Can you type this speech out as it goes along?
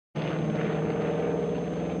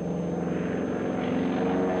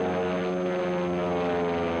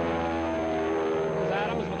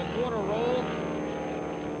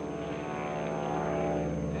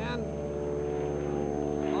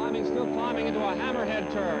a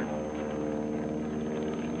hammerhead turn.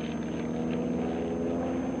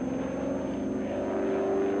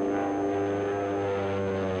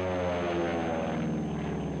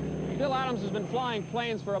 Bill Adams has been flying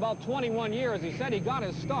planes for about 21 years. He said he got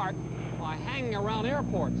his start by hanging around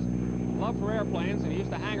airports. Love for airplanes, and he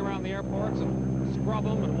used to hang around the airports and scrub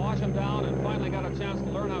them and wash them down, and finally got a chance to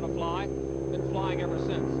learn how to fly. Been flying ever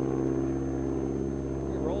since.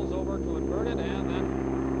 He rolls over to inverted and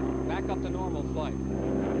then back up to normal flight.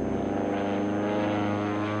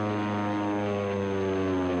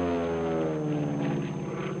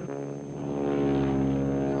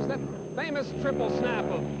 There's that famous triple snap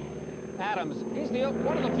of Adams. He's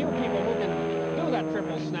one of the few people who can do that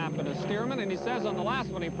triple snap in a Stearman, and he says on the last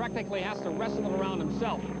one he practically has to wrestle it around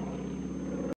himself.